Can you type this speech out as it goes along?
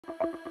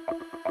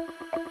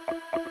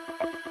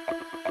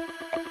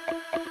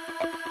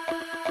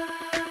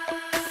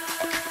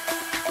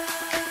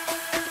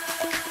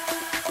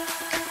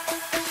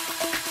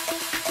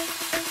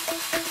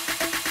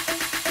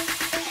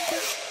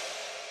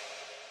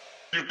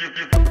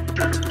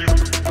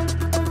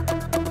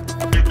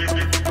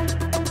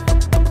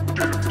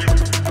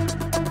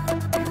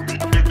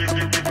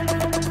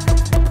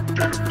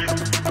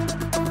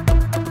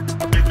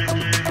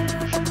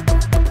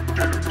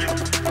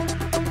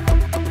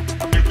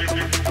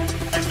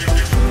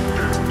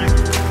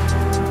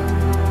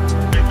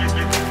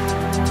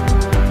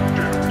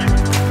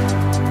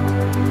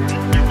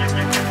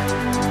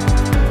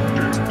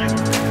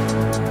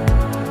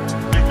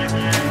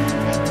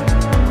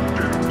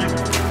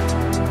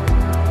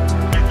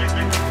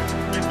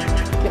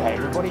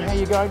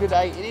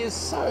Today. It is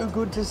so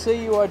good to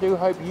see you. I do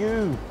hope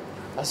you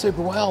are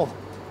super well.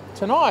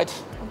 Tonight,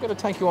 I'm going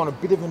to take you on a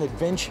bit of an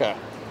adventure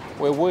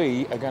where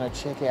we are going to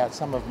check out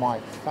some of my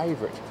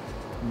favourite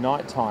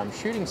nighttime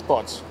shooting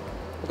spots.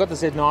 We've got the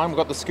Z9, we've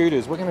got the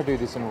scooters. We're going to do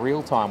this in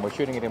real time. We're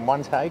shooting it in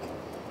one take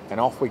and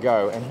off we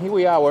go. And here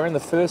we are, we're in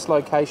the first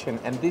location,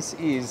 and this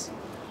is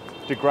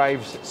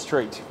Degraves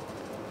Street.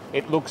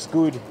 It looks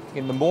good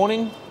in the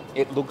morning,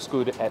 it looks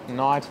good at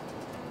night,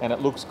 and it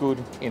looks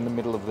good in the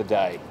middle of the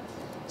day.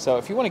 So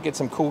if you want to get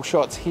some cool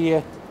shots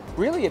here,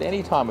 really at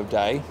any time of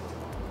day,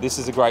 this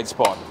is a great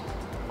spot.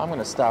 I'm going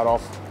to start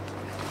off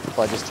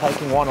by just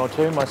taking one or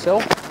two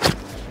myself,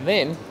 and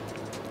then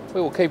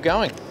we will keep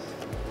going.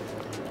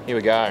 Here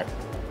we go.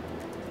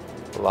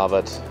 Love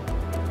it.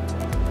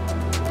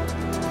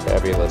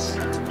 Fabulous.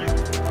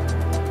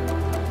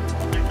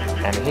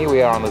 And here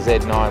we are on the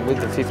Z9 with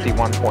the 50mm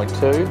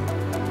 1.2.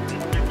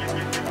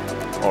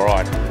 All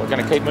right, we're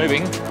going to keep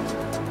moving.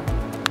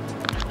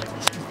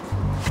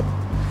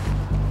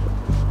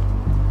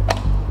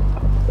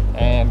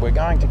 And we're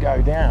going to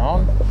go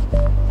down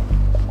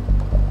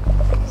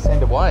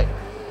Send Away.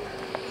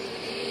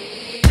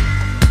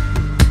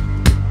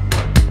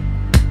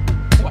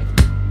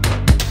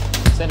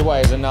 Send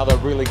Away is another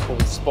really cool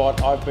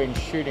spot. I've been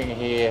shooting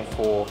here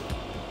for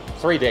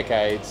 3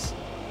 decades,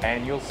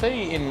 and you'll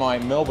see in my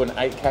Melbourne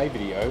 8K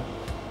video,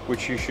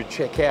 which you should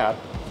check out,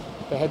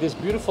 they had this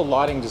beautiful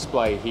lighting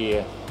display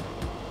here.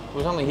 It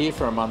was only here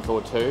for a month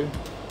or two,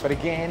 but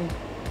again,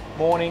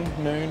 morning,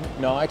 noon,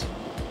 night,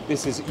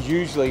 this is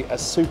usually a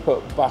super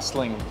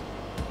bustling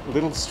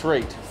little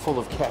street full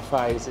of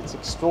cafes. It's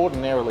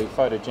extraordinarily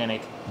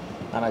photogenic,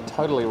 and I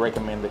totally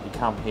recommend that you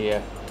come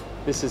here.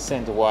 This is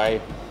Send Away.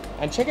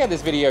 And check out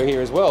this video here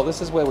as well.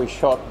 This is where we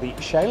shot the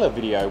Shayla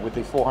video with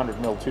the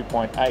 400mm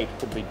 2.8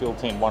 with the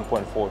built-in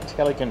 1.4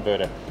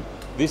 teleconverter.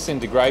 This in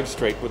Degraves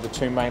Street with the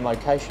 2 main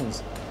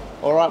locations.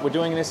 All right, we're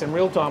doing this in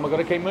real time. We've got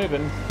to keep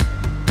moving.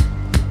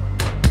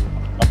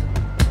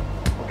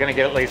 We're going to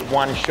get at least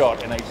one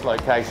shot in each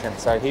location.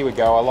 So here we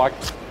go.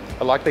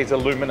 I like these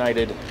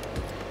illuminated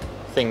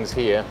things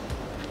here.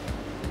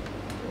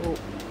 Ooh,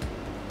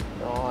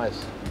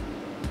 nice.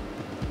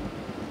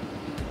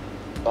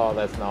 Oh,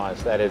 that's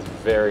nice. That is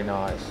very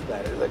nice.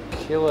 That is a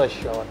killer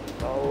shot.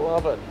 I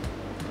love it.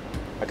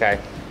 Okay,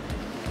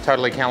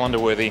 totally calendar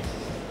worthy.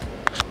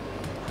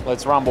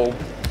 Let's rumble.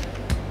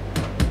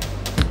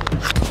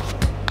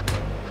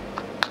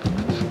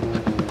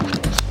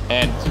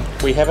 And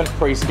we haven't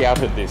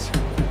pre-scouted this,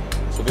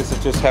 so this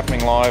is just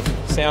happening live.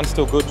 Sounds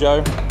still good,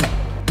 Joe?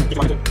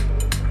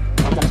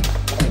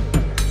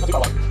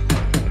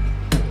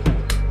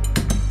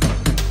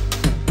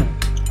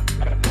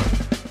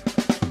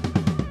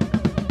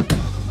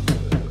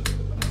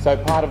 So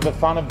part of the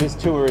fun of this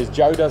tour is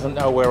Joe doesn't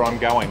know where I'm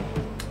going,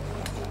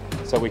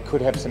 so we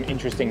could have some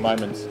interesting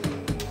moments.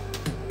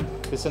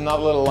 This is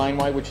another little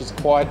laneway which is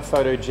quite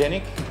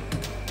photogenic,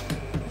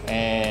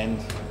 and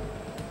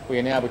we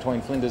are now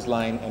between Flinders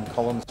Lane and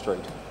Collins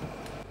Street.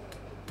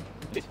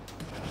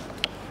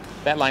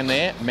 That lane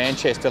there,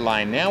 Manchester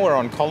Lane. Now we're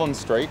on Collins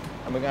Street,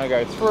 and we're going to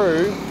go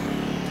through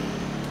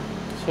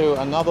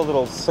to another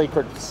little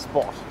secret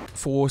spot.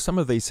 For some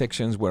of these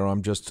sections where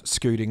I'm just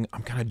scooting,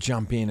 I'm going to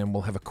jump in and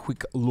we'll have a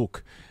quick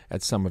look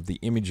at some of the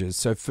images.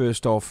 So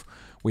first off,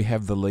 we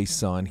have the lease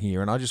sign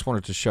here, and I just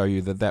wanted to show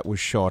you that that was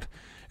shot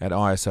at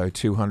ISO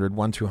 200,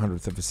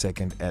 1/200th of a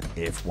second at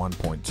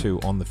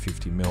f1.2 on the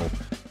 50mm.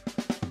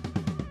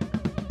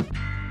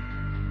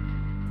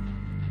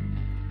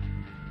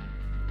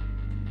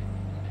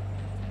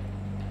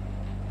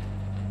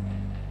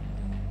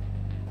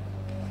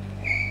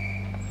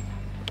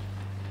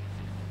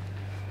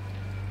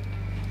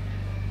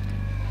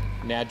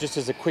 Now, just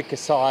as a quick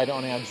aside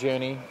on our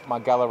journey, my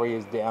gallery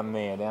is down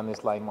there, down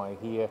this laneway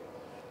here,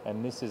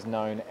 and this is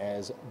known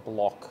as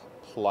Balcombe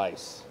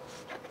Place.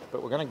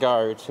 But we're going to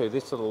go to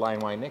this little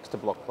laneway next to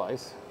Balcombe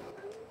Place.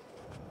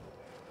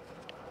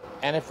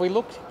 And if we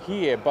look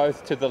here,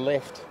 both to the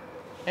left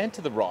and to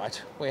the right,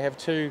 we have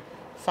 2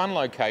 fun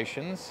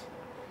locations,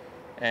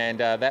 and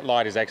that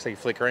light is actually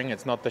flickering.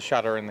 It's not the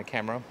shutter in the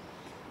camera.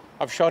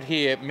 I've shot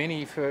here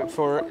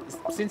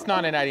since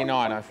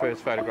 1989. I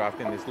first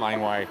photographed in this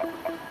laneway.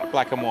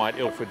 black and white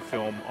Ilford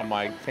film on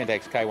my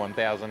Pentax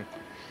K1000.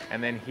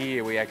 And then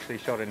here, we actually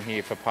shot in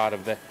here for part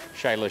of the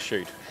Shayla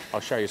shoot. I'll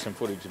show you some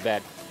footage of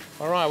that.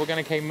 All right, we're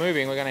gonna keep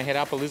moving. We're gonna head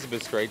up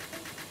Elizabeth Street.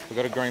 We've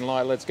got a green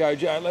light. Let's go,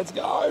 Joe, let's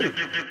go.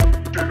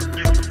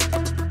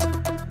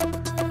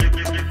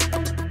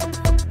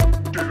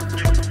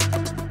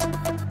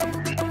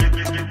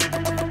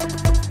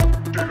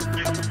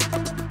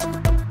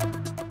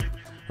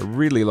 I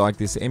really like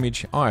this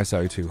image,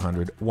 ISO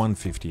 200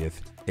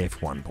 1/50th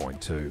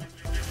f1.2.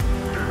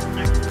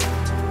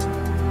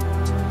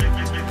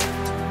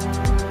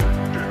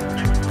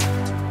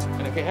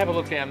 And if you have a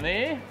look down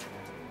there,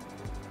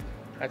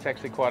 that's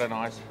actually quite a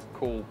nice,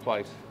 cool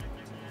place.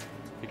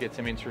 You get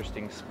some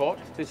interesting spot.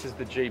 This is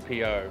the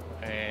GPO,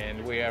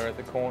 and we are at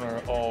the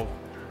corner of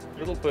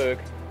Little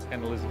Burke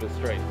and Elizabeth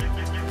Street.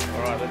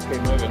 All right, let's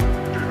keep moving.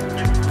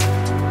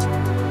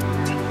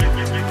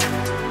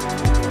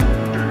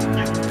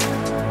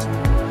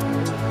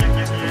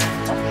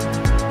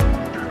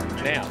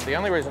 Now, the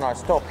only reason I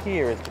stop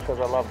here is because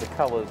I love the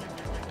colours,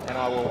 and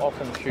I will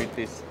often shoot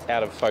this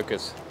out of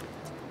focus,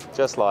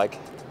 just like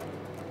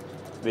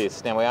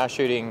this. Now we are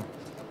shooting,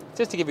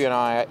 just to give you an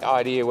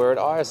idea, we're at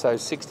ISO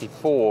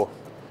 64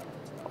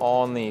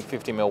 on the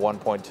 50mm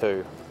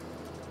 1.2.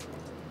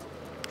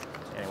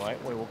 Anyway,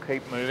 we will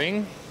keep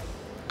moving,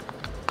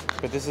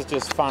 but this is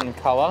just fun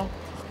colour.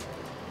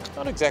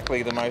 Not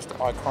exactly the most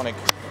iconic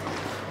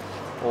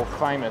or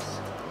famous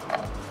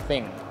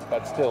thing,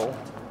 but still,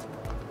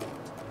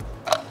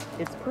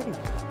 it's pretty.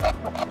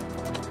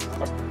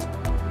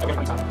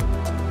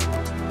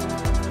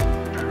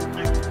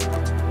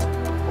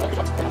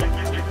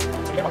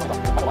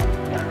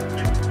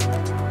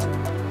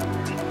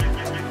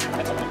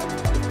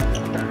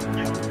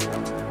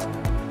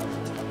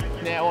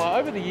 Now,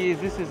 over the years,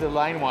 this is a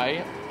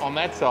laneway on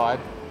that side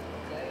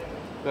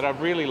that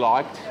I've really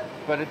liked,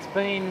 but it's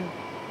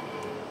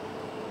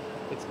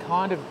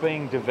kind of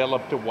being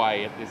developed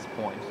away at this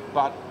point.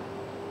 But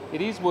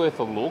it is worth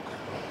a look,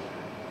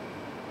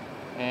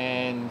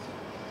 and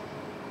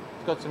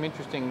it's got some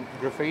interesting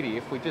graffiti.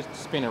 If we just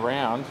spin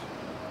around,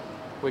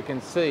 we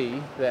can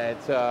see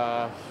that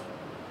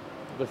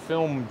the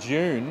film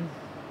June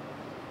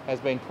has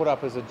been put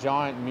up as a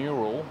giant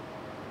mural.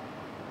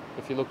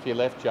 If you look to your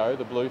left, Joe,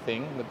 the blue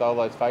thing with all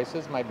those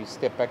faces, maybe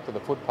step back to the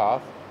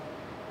footpath.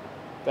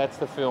 That's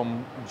the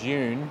film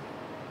June.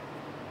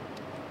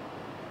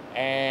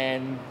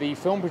 And the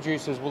film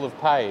producers will have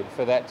paid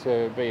for that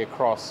to be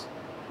across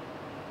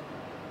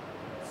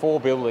 4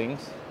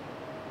 buildings,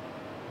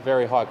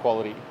 very high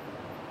quality.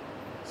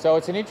 So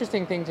it's an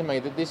interesting thing to me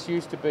that this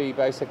used to be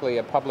basically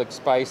a public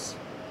space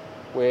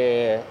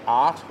where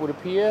art would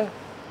appear.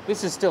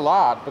 This is still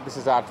art, but this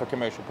is art for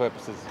commercial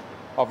purposes,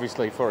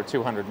 obviously for a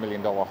 $200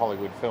 million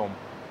Hollywood film.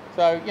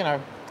 So, you know,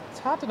 it's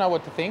hard to know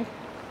what to think,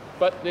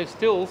 but there's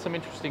still some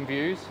interesting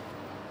views,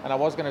 and I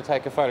was going to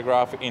take a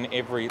photograph in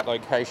every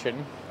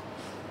location.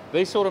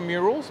 These sort of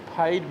murals,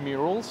 paid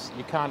murals,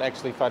 you can't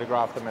actually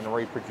photograph them and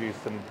reproduce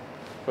them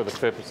for the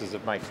purposes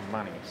of making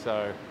money.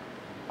 So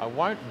I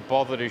won't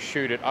bother to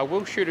shoot it. I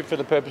will shoot it for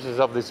the purposes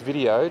of this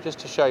video, just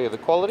to show you the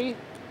quality.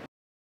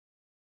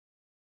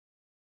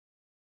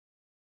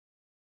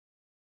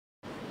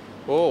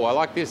 Oh, I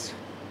like this.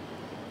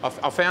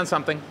 I found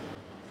something.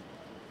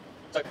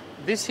 So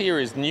this here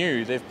is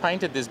new. They've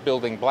painted this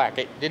building black.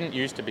 It didn't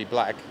used to be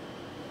black.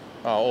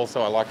 Oh,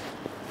 also I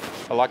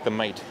like the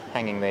meat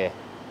hanging there.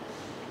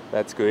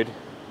 That's good.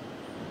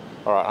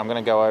 All right, I'm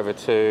going to go over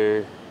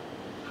to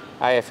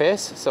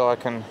AFS so I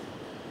can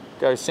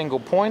go single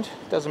point.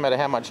 Doesn't matter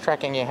how much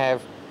tracking you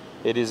have,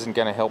 it isn't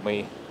going to help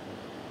me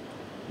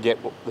get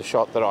the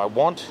shot that I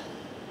want.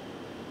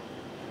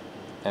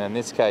 And in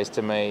this case,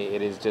 to me,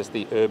 it is just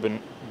the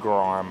urban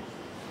grime,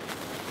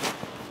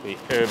 the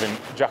urban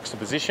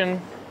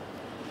juxtaposition.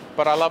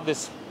 But I love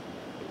this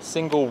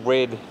single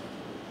red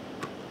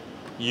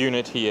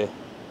unit here.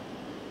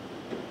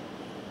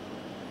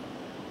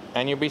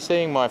 And you'll be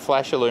seeing my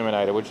flash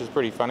illuminator, which is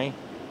pretty funny.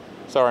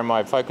 Sorry,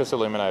 my focus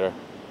illuminator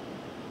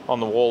on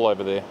the wall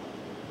over there.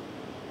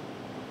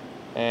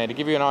 And to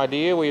give you an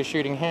idea, we are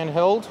shooting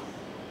handheld,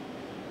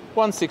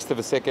 1/6 of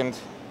a second,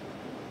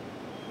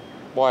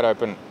 wide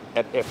open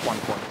at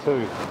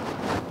f1.2.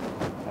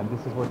 And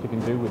this is what you can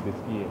do with this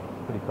gear.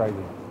 Pretty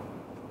crazy.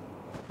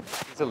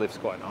 The lift's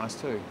quite nice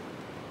too.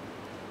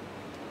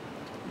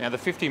 Now the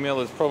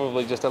 50mm is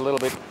probably just a little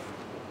bit,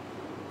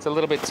 it's a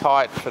little bit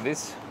tight for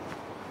this.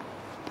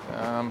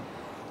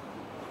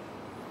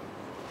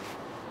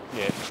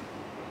 Yeah.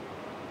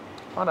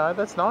 Oh no,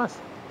 that's nice.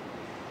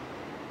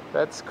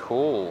 That's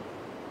cool.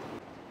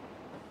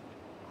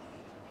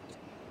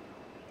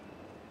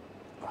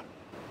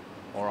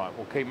 All right,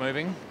 we'll keep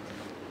moving.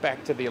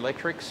 Back to the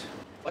electrics.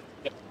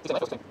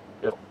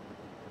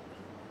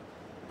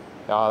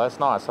 Oh, that's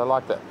nice. I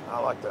like that. I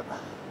like that.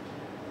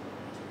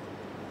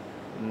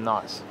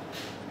 Nice.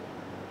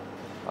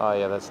 Oh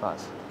yeah, that's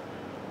nice.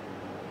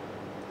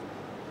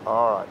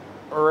 All right,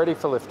 we're ready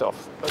for liftoff.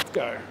 Let's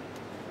go.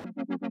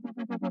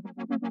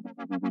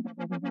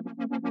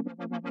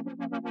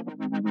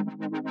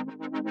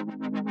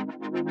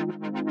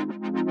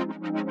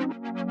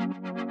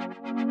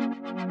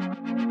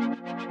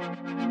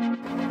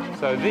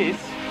 So this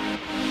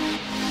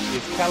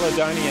is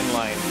Caledonian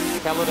Lane.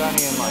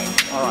 Caledonian Lane.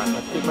 All right,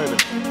 let's keep moving.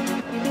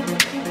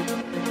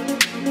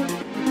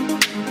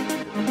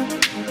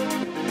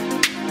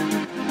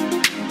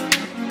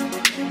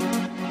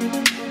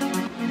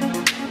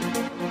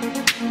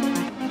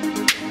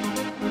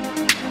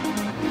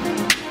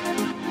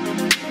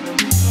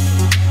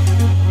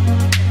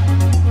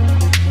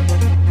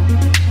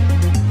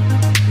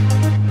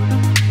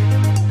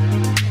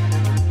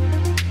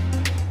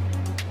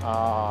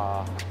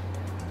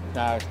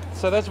 No,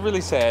 so that's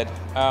really sad.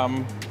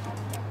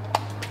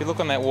 If you look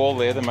on that wall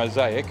there, the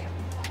mosaic,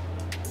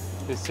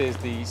 this says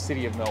the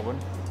City of Melbourne.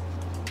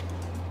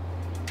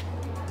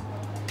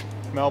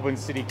 Melbourne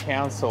City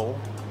Council.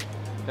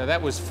 Now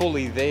that was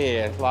fully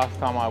there last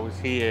time I was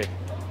here,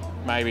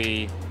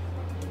 maybe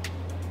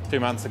 2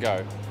 months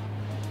ago.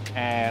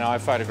 And I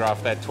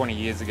photographed that 20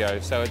 years ago.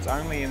 So it's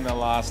only in the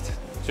last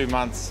 2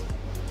 months.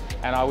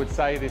 And I would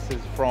say this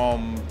is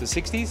from the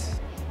 60s.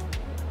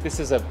 This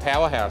is a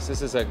powerhouse.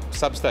 This is a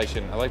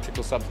substation,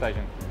 electrical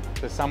substation.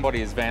 So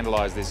somebody has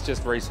vandalized this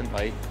just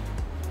recently.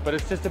 But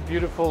it's just a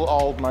beautiful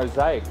old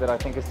mosaic that I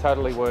think is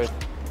totally worth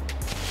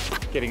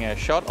getting a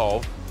shot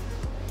of.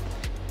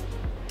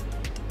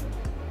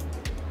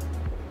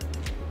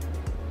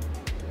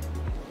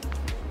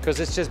 Because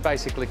it's just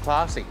basically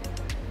classy.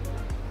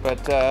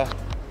 But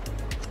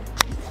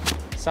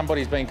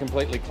somebody's been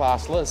completely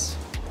classless.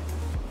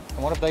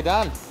 And what have they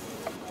done?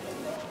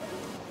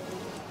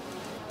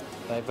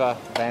 They've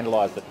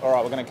vandalised it. All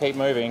right, we're going to keep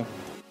moving.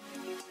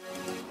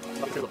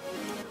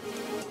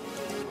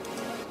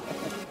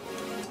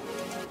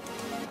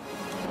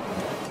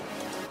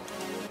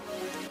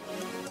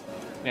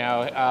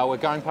 Now, we're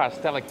going past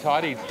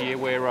stalactites here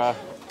where...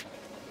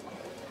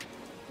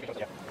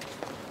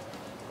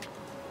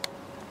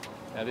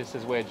 Now this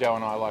is where Joe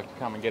and I like to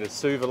come and get a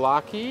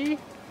souvlaki.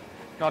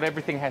 Not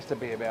everything has to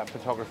be about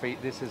photography.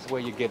 This is where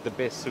you get the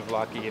best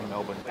souvlaki in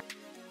Melbourne.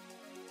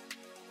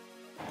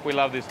 We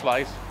love this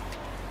place.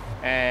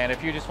 And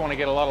if you just want to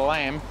get a lot of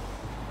lamb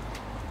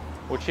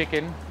or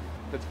chicken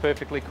that's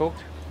perfectly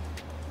cooked,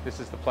 this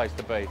is the place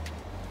to be.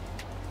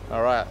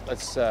 All right,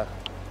 let's ride.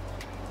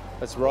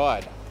 Let's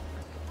ride.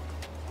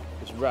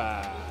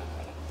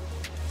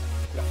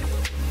 Go.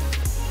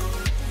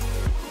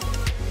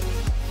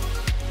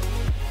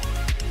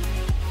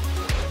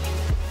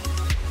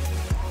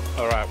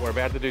 All right, we're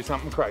about to do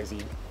something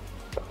crazy.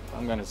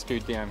 I'm going to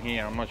scoot down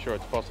here. I'm not sure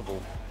it's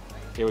possible.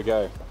 Here we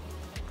go.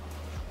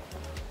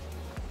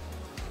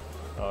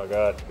 Oh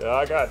God,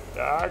 oh God,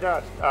 oh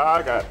God,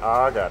 oh God,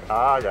 oh God,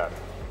 oh God.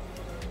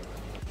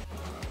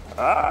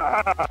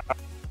 Ah!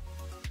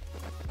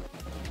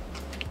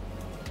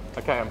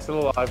 Okay, I'm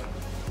still alive.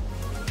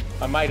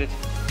 I made it.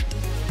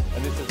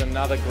 And this is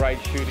another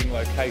great shooting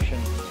location.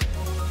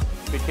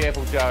 Be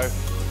careful, Joe.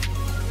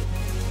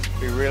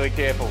 Be really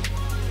careful.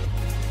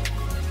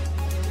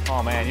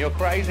 Oh man, you're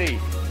crazy.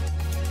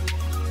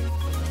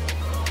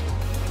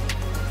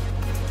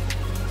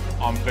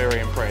 I'm very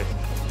impressed.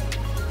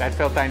 That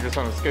felt dangerous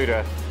on a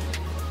scooter.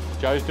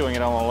 Joe's doing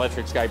it on an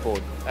electric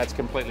skateboard. That's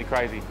completely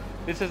crazy.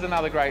 This is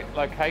another great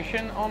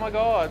location. Oh my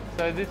God.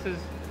 So this is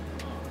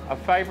a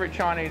favorite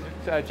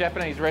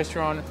Japanese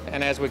restaurant.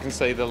 And as we can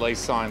see, the lease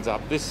sign's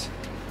up. This,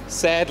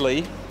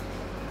 sadly,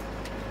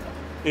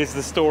 is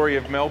the story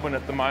of Melbourne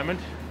at the moment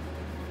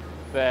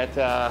that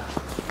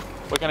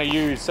we're going to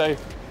use. So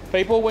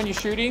people, when you're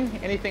shooting,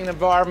 anything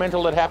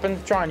environmental that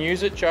happens, try and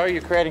use it. Joe,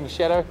 you're creating a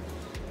shadow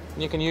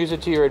and you can use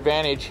it to your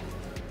advantage.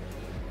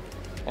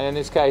 And in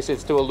this case,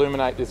 it's to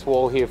illuminate this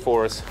wall here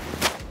for us.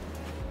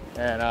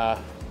 And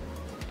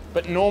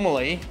but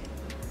normally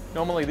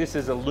this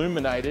is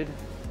illuminated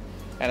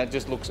and it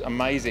just looks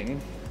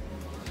amazing.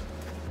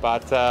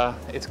 But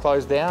it's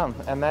closed down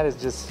and that is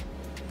just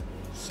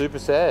super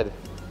sad.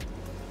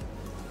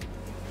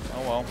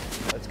 Oh well,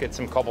 let's get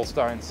some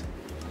cobblestones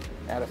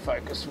out of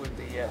focus with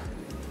the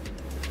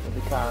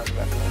car in the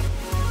background.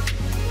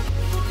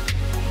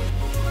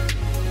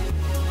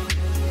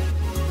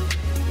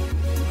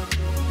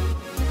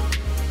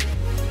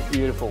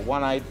 Beautiful,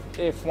 1.8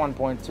 f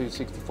 1.2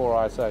 64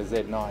 ISO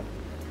Z9.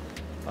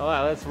 All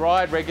right, let's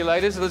ride,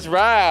 regulators. Let's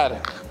ride.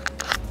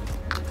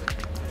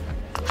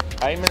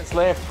 8 minutes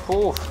left.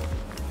 Oof.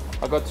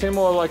 I've got 2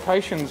 more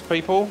locations,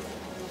 people.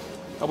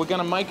 Are we going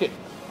to make it?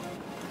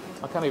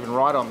 I can't even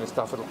ride on this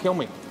stuff. It'll kill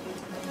me.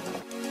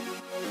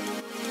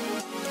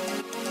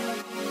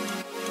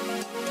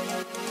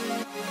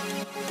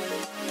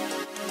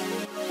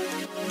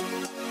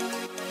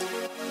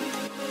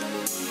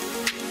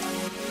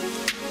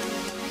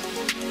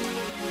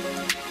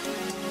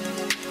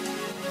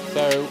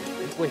 So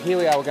here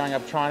we are, we're going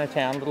up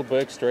Chinatown, Little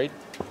Bourke Street.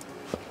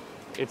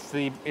 It's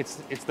the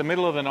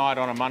middle of the night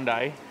on a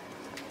Monday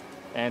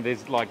and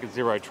there's like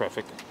zero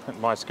traffic.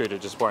 My scooter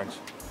just won't.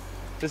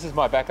 This is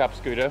my backup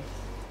scooter.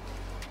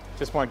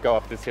 Just won't go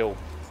up this hill.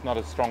 It's not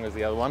as strong as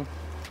the other one.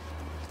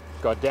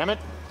 God damn it.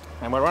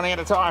 And we're running out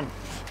of time.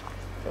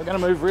 We're gonna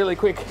move really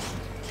quick.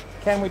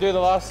 Can we do the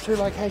last 2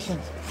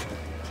 locations?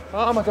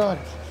 Oh my God,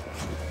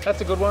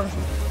 that's a good one.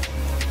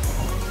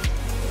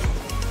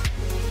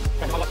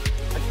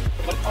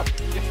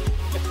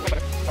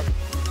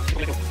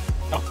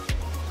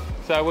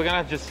 So we're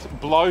going to just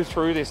blow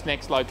through this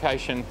next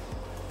location.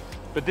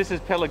 But this is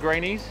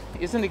Pellegrini's.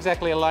 Isn't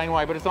exactly a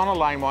laneway, but it's on a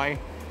laneway.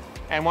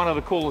 And one of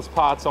the coolest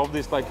parts of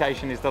this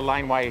location is the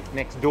laneway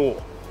next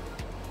door.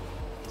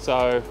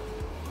 So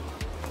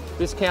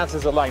this counts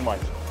as a laneway.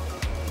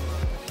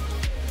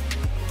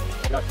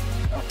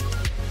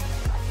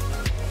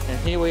 And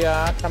here we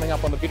are coming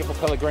up on the beautiful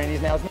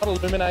Pellegrini's. Now it's not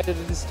illuminated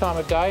at this time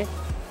of day,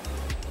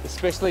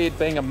 especially it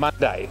being a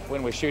Monday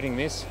when we're shooting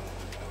this.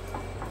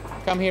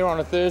 Come here on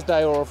a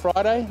Thursday or a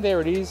Friday, there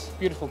it is,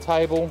 beautiful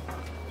table.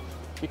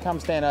 If you come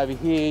stand over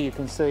here, you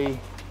can see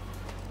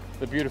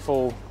the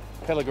beautiful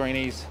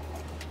Pellegrini's.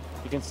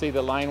 You can see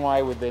the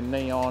laneway with their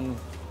neon,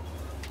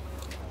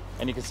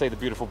 and you can see the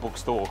beautiful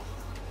bookstore.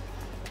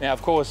 Now,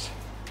 of course,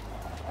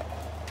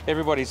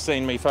 everybody's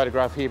seen me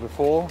photograph here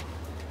before.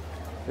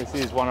 This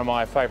is one of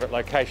my favorite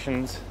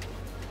locations,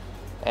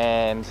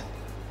 and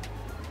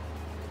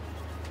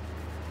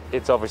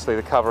it's obviously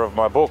the cover of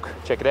my book.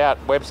 Check it out,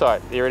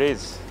 website, here it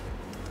is.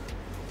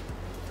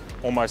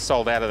 Almost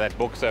sold out of that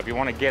book, so if you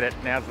want to get it,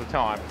 now's the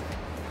time.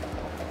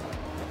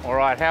 All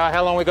right,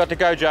 how long we got to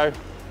go, Joe?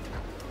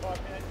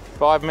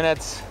 5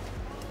 minutes.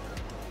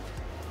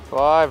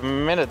 5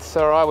 minutes.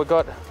 All right, we've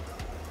got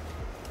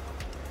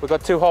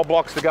 2 whole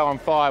blocks to go on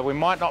 5. We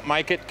might not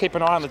make it. Keep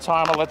an eye on the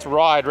timer. Let's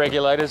ride,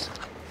 regulators.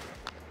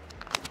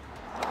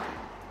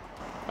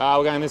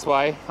 We're going this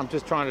way. I'm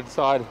just trying to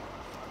decide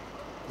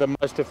the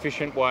most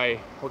efficient way.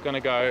 We're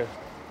gonna go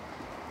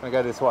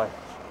this way.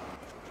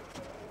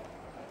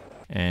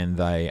 And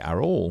they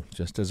are all,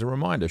 just as a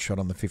reminder, shot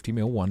on the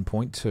 50mm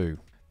 1.2.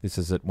 This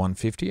is at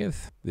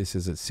 1/50th. This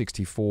is at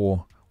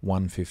 64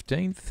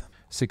 1/15th,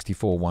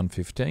 64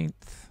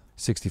 1/15th,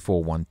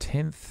 64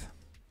 1/10th,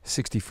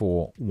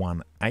 64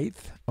 1/8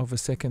 of a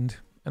second,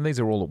 and these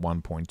are all at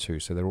 1.2,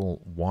 so they're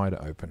all wide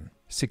open.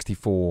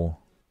 64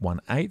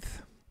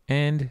 1/8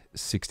 and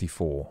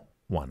 64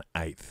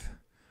 1/8.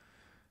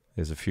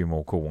 There's a few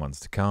more cool ones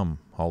to come.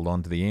 Hold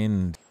on to the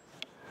end.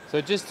 So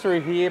just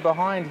through here,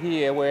 behind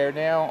here, we're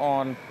now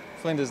on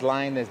Flinders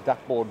Lane. There's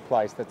Duckboard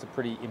Place. That's a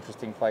pretty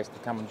interesting place to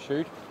come and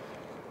shoot,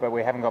 but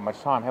we haven't got much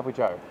time, have we,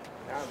 Joe?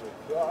 No,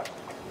 we've got.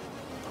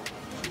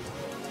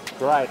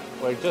 Great,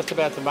 we're just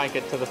about to make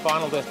it to the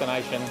final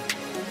destination.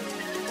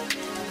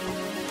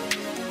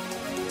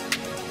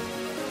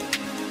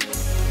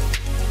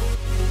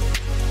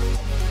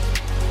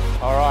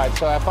 All right,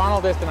 so our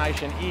final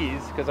destination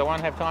is, because I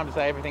won't have time to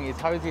say everything, is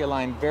Hosier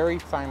Lane, very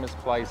famous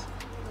place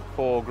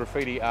for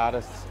graffiti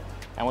artists,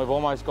 and we've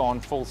almost gone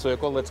full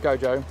circle. Let's go,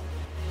 Joe.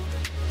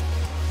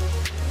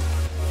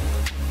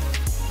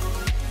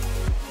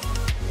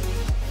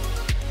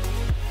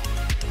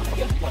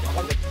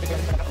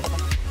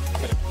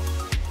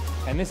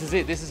 And this is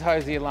it, this is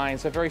Hosier Lane,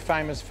 so very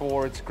famous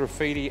for its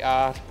graffiti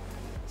art.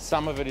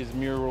 Some of it is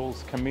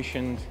murals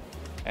commissioned,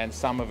 and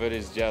some of it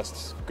is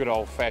just good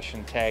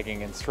old-fashioned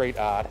tagging and street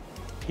art.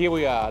 Here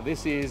we are,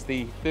 this is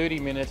the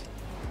 30-minute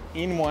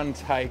in one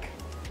take,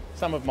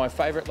 some of my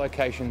favorite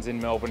locations in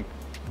Melbourne,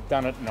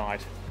 done at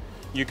night.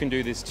 You can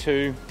do this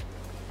too.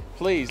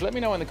 Please let me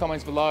know in the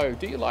comments below,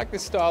 do you like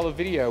this style of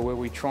video where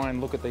we try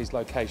and look at these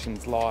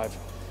locations live?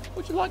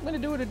 Would you like me to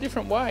do it a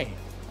different way?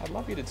 I'd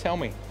love you to tell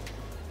me.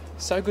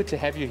 So good to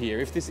have you here.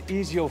 If this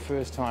is your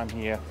first time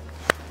here,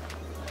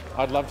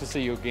 I'd love to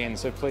see you again.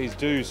 So please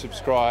do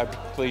subscribe,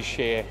 please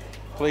share,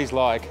 please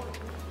like,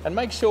 and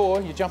make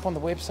sure you jump on the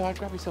website,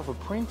 grab yourself a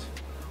print,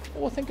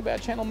 or think about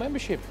channel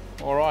membership.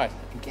 All right,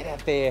 and get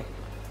out there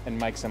and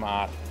make some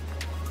art.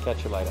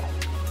 Catch you later.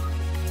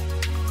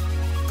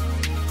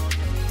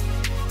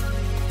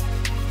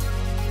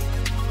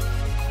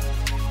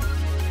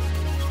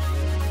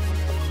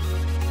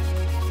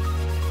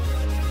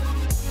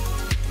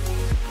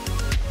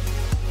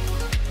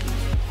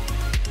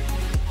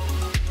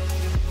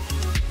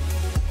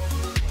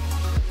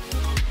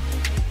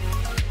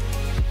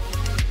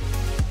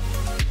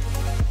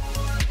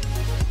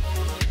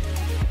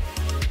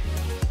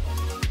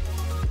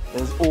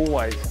 There's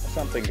always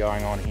something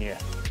going on here.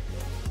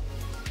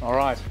 All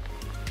right.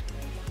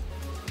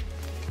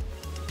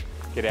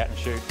 Get out and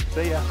shoot.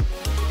 See ya.